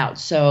comes out.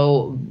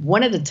 So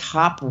one of the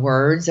top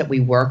words that we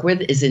work with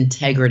is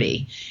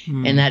integrity.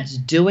 And that's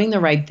doing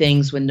the right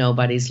things when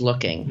nobody's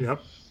looking.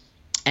 Yep.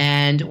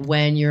 And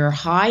when you're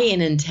high in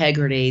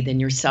integrity, then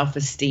your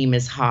self-esteem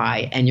is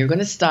high, and you're going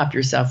to stop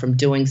yourself from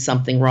doing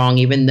something wrong,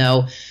 even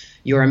though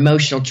your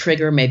emotional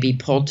trigger may be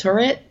pulled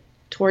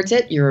towards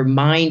it. Your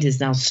mind is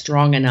now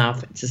strong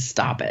enough to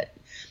stop it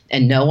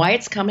and know why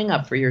it's coming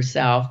up for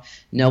yourself,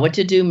 know what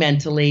to do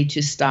mentally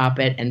to stop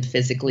it and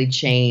physically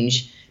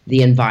change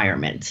the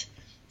environment.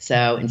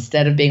 So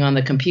instead of being on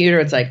the computer,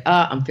 it's like,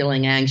 I'm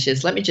feeling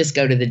anxious. Let me just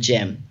go to the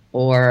gym,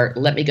 or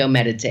let me go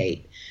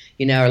meditate.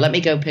 Or let me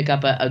go pick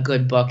up a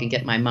good book and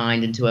get my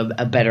mind into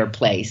a better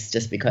place.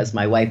 Just because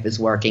my wife is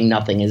working,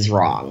 nothing is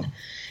wrong.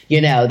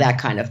 That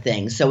kind of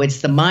thing. So it's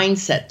the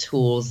mindset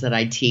tools that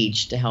I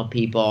teach to help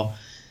people,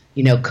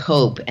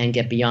 cope and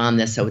get beyond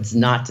this so it's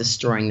not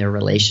destroying their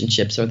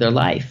relationships or their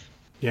life.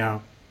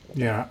 Yeah.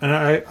 Yeah. And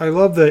I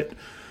love that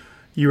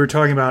you were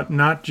talking about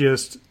not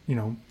just,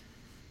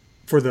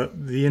 for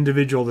the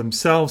individual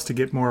themselves to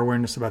get more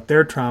awareness about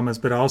their traumas,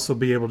 but also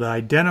be able to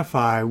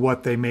identify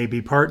what they may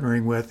be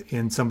partnering with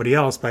in somebody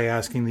else by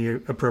asking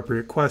the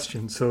appropriate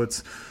questions. So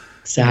it's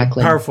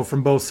exactly powerful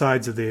from both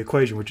sides of the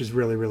equation, which is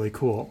really, really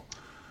cool.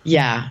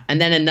 Yeah. And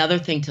then another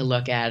thing to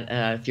look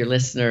at, if your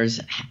listeners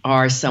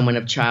are someone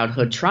of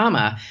childhood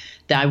trauma,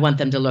 that I want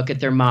them to look at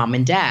their mom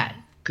and dad,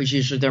 because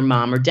usually their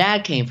mom or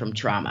dad came from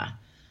trauma.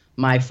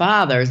 My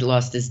father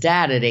lost his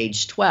dad at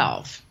age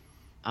 12.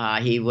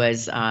 He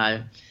was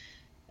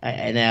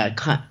in a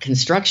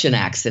construction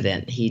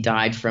accident. He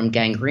died from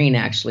gangrene,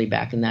 actually,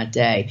 back in that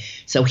day.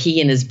 So he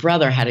and his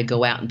brother had to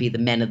go out and be the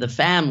men of the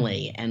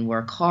family and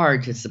work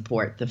hard to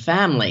support the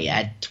family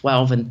at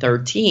 12 and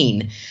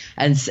 13,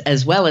 and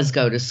as well as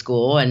go to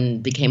school,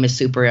 and became a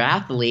super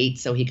athlete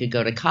so he could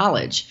go to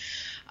college.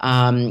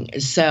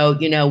 So,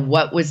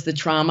 what was the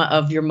trauma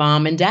of your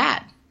mom and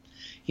dad?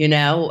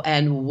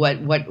 And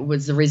what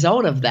was the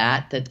result of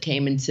that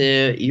came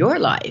into your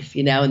life,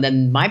 and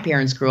then my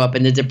parents grew up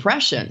in the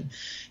Depression.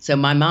 So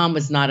my mom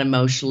was not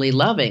emotionally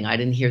loving. I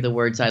didn't hear the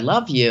words, "I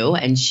love you."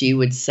 And she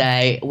would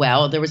say,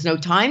 well, there was no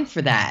time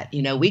for that.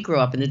 We grew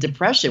up in the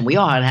Depression. We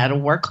all had to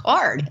work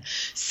hard.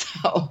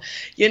 So,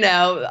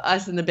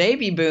 us and the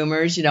baby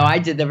boomers, I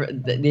did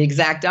the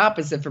exact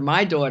opposite for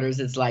my daughters.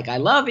 It's like, "I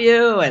love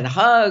you," and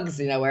hugs,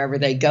 wherever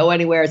they go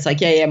anywhere. It's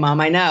like, yeah, Mom,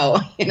 I know,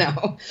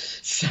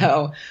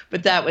 So,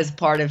 but that was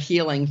part of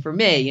healing for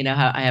me.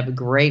 I have a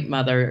great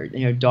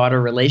mother-daughter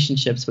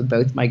relationships with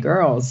both my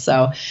girls.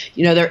 So,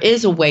 there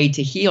is a way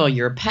to heal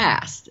your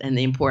past, and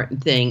the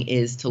important thing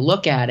is to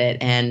look at it.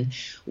 And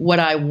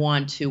what I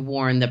want to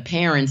warn the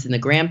parents and the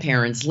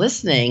grandparents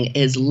listening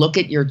is, look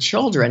at your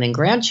children and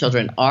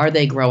grandchildren. Are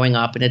they growing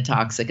up in a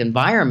toxic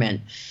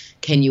environment?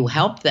 Can you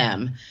help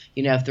them?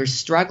 If they're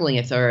struggling,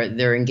 if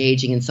they're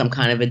engaging in some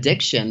kind of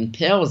addiction,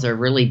 pills are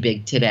really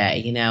big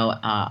today.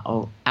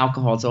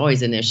 Alcohol is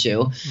always an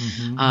issue.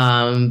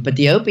 Mm-hmm. But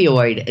the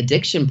opioid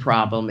addiction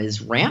problem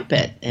is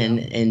rampant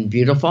in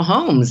beautiful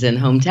homes and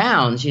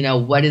hometowns.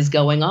 What is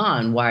going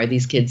on? Why are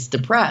these kids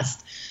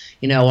depressed?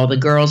 All the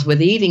girls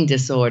with eating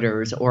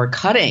disorders or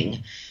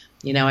cutting.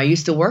 I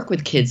used to work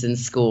with kids in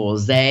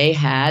schools. They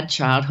had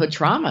childhood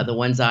trauma, the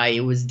ones I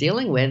was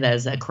dealing with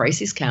as a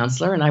crisis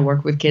counselor, and I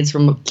worked with kids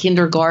from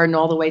kindergarten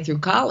all the way through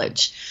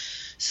college.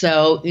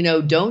 So,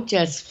 don't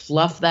just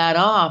fluff that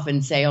off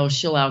and say, "Oh,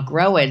 she'll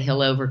outgrow it,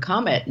 he'll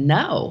overcome it."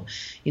 No,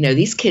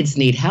 these kids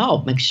need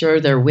help. Make sure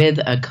they're with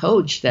a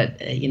coach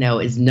that,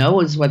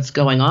 knows what's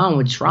going on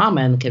with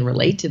trauma and can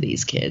relate to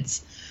these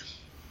kids.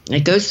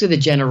 It goes through the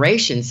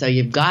generations, so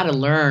you've got to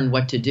learn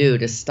what to do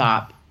to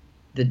stop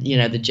the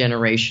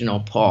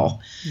generational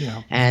pull.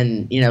 Yeah.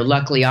 And,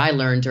 luckily I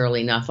learned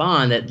early enough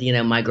on that,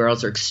 my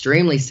girls are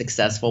extremely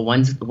successful.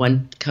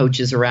 One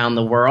coaches around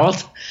the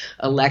world.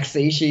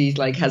 Alexi, she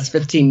has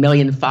 15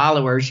 million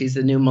followers. She's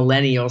the new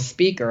millennial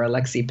speaker,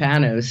 Alexi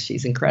Panos.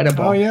 She's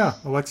incredible. Oh yeah.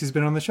 Alexi's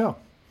been on the show.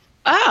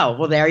 Oh,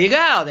 well, there you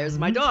go. There's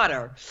my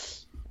daughter.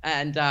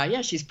 And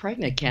she's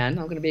pregnant, Ken.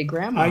 I'm going to be a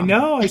grandma. I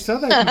know. I saw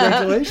that.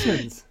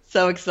 Congratulations.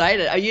 So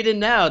excited. Oh, you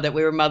didn't know that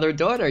we were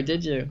mother-daughter,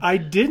 did you? I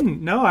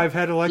didn't. No, I've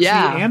had Alexi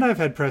and I've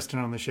had Preston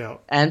on the show.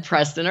 And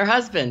Preston, her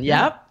husband.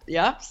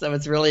 Yep. So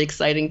it's a really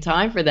exciting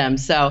time for them.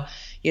 So,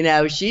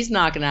 she's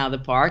knocking out of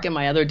the park. And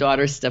my other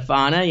daughter,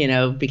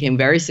 Stefana, became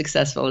very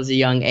successful as a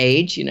young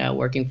age,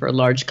 working for a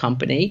large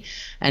company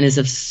and is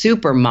a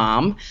super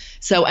mom.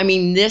 So,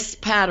 this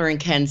pattern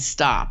can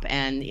stop.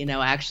 And,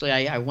 actually,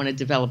 I want to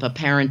develop a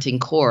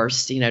parenting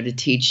course, to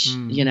teach,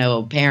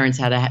 parents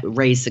how to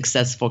raise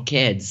successful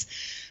kids.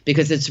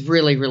 Because it's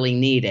really, really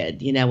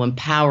needed,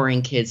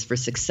 empowering kids for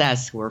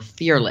success who are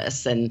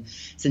fearless. And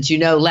since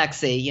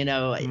Lexi,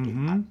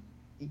 mm-hmm.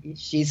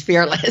 She's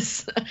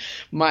fearless,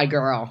 my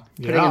girl,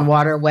 putting in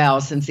water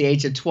wells since the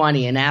age of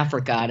 20 in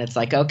Africa. And it's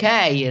like,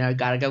 okay,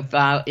 got to go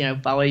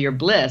follow your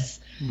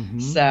bliss. Mm-hmm.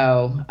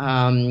 So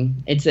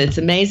it's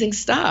amazing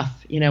stuff,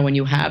 when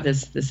you have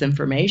this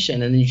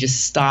information and then you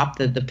just stop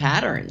the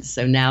patterns.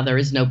 So now there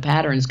is no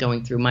patterns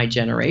going through my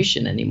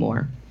generation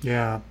anymore.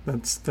 Yeah,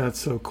 that's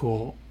so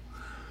cool.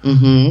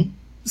 Mm-hmm.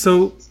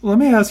 So let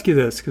me ask you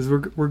this, because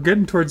we're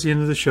getting towards the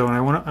end of the show, and I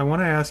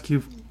want to ask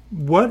you,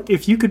 what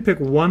if you could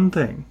pick one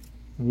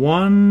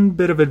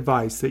bit of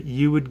advice that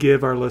you would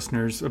give our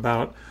listeners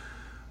about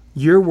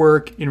your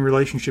work in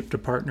relationship to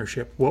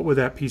partnership? What would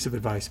that piece of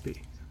advice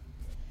be?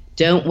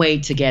 Don't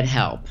wait to get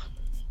help.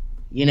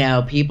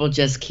 People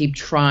just keep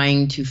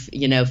trying to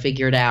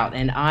figure it out,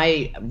 and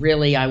I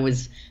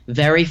was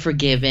very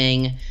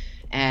forgiving.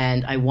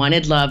 And I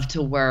wanted love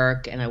to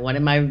work, and I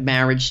wanted my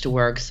marriage to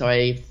work, so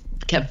I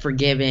kept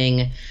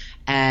forgiving.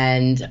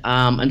 And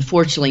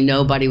unfortunately,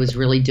 nobody was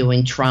really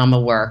doing trauma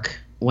work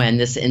when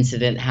this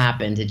incident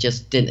happened. It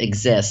just didn't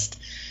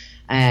exist.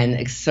 And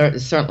it's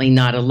certainly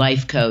not a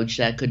life coach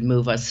that could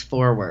move us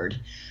forward.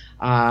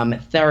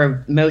 Most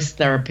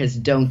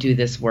therapists don't do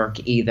this work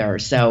either.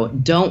 So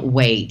don't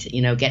wait.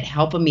 Get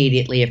help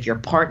immediately. If your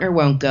partner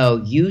won't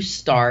go, you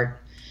start.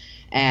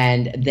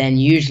 And then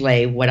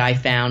usually what I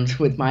found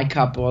with my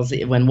couples,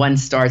 when one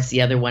starts,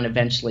 the other one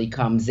eventually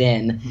comes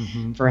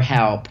in for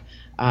help.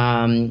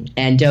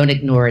 And don't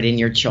ignore it in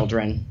your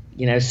children.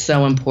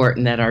 So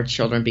important that our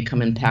children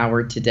become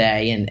empowered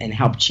today and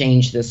help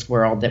change this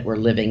world that we're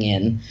living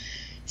in.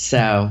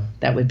 So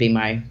that would be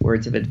my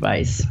words of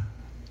advice.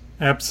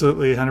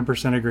 Absolutely,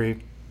 100%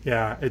 agree.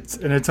 Yeah, it's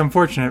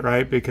unfortunate,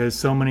 right?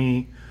 Because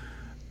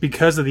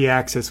because of the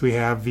access we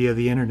have via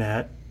the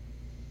internet,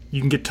 you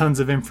can get tons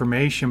of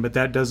information, but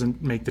that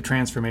doesn't make the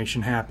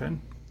transformation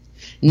happen.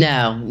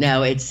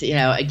 No, it's,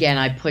 again,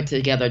 I put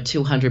together a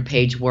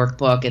 200-page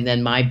workbook, and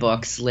then my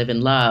books, Live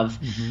and Love,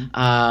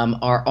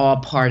 are all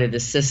part of the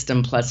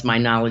system, plus my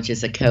knowledge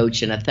as a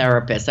coach and a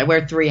therapist. I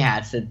wear 3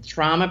 hats: the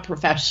trauma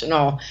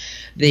professional,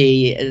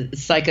 the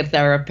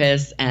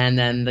psychotherapist, and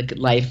then the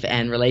life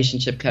and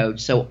relationship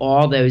coach. So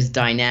all those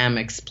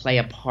dynamics play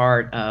a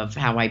part of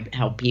how I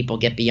help people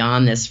get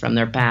beyond this from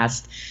their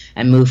past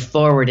and move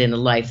forward in a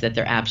life that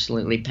they're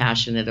absolutely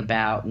passionate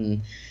about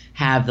and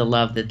have the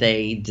love that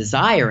they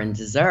desire and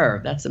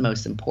deserve. That's the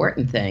most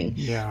important thing.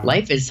 Yeah.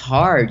 Life is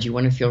hard. You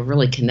want to feel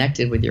really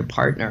connected with your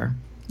partner.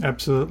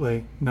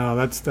 Absolutely. No,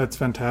 that's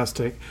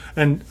fantastic.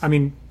 And I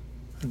mean,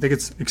 I think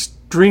it's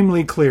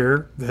extremely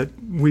clear that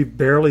we've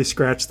barely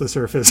scratched the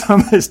surface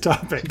on this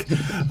topic.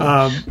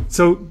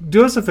 So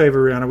do us a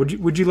favor, Rihanna.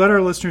 Would you let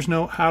our listeners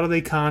know, how do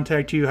they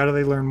contact you? How do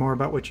they learn more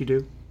about what you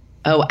do?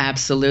 Oh,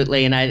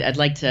 absolutely. And I'd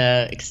like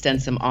to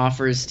extend some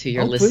offers to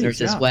your listeners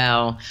please, yeah. as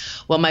well.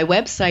 Well, my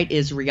website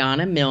is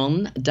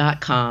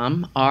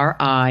RihannaMilne.com,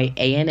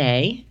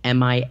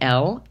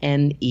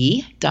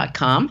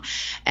 RihannaMilne.com.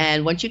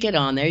 And once you get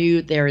on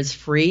there, there is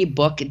free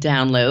book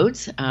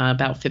downloads.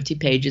 About 50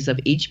 pages of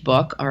each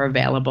book are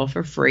available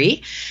for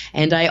free.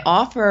 And I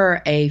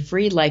offer a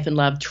free Life and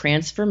Love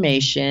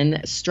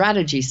transformation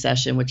strategy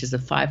session, which is a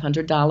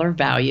 $500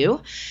 value.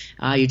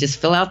 You just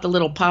fill out the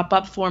little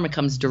pop-up form. It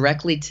comes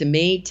directly to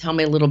me. Tell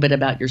me a little bit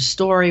about your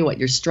story, what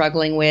you're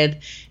struggling with,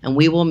 and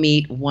we will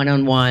meet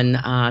one-on-one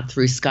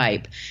through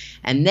Skype.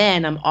 And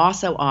then I'm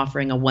also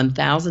offering a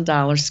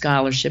 $1,000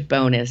 scholarship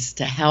bonus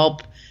to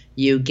help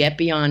you get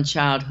beyond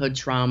childhood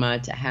trauma,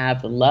 to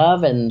have the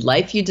love and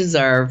life you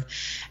deserve.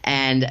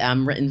 And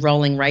I'm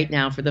enrolling right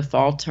now for the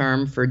fall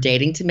term for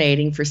Dating to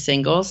Mating for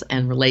singles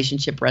and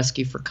Relationship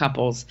Rescue for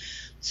couples.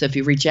 So if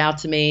you reach out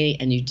to me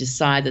and you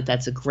decide that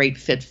that's a great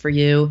fit for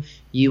you,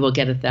 you will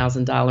get a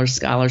 $1,000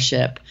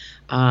 scholarship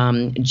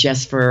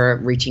just for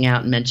reaching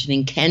out and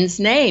mentioning Ken's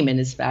name in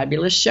his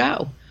fabulous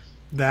show.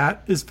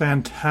 That is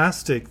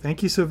fantastic.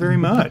 Thank you so very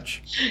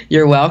much.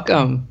 You're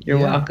welcome. You're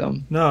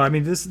welcome. No, I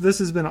mean, this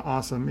has been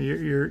awesome.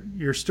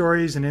 Your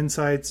stories and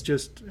insights,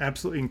 just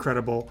absolutely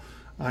incredible.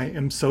 I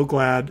am so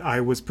glad I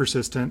was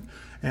persistent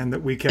and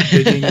that we kept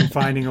digging and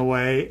finding a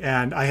way.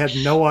 And I had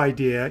no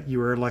idea you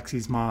were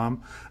Lexi's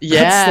mom.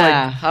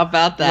 Yeah, how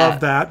about that? Love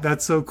that.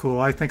 That's so cool.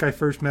 I think I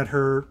first met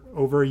her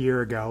over a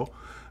year ago.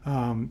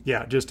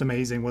 Just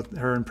amazing what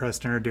her and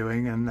Preston are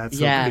doing. And that's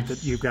so great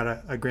that you've got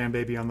a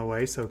grandbaby on the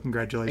way. So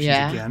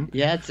congratulations again.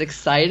 Yeah, it's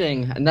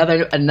exciting.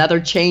 Another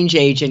change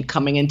agent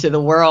coming into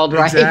the world,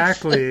 right?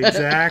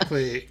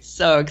 Exactly.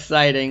 So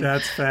exciting.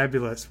 That's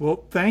fabulous.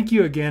 Well, thank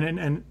you again.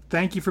 And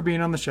thank you for being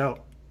on the show.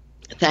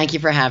 Thank you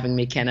for having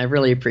me, Ken. I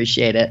really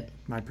appreciate it.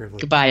 My privilege.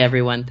 Goodbye,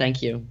 everyone.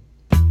 Thank you.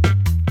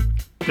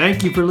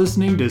 Thank you for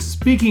listening to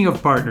Speaking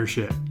of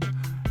Partnership.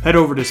 Head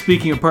over to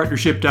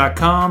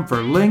speakingofpartnership.com for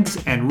links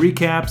and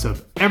recaps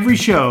of every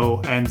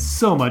show and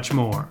so much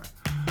more.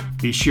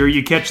 Be sure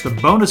you catch the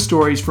bonus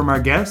stories from our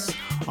guests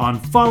on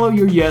Follow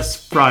Your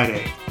Yes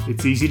Friday.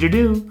 It's easy to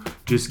do.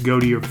 Just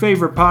go to your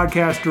favorite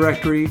podcast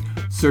directory,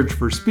 search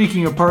for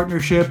Speaking of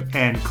Partnership,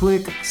 and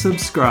click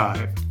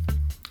subscribe.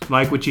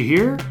 Like what you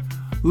hear?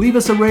 Leave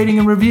us a rating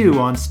and review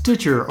on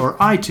Stitcher or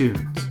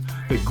iTunes.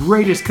 The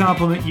greatest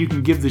compliment you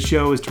can give the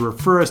show is to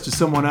refer us to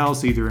someone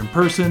else either in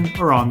person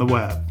or on the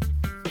web.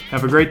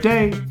 Have a great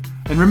day,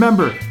 and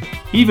remember,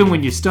 even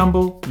when you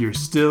stumble, you're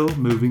still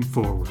moving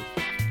forward.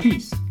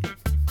 Peace.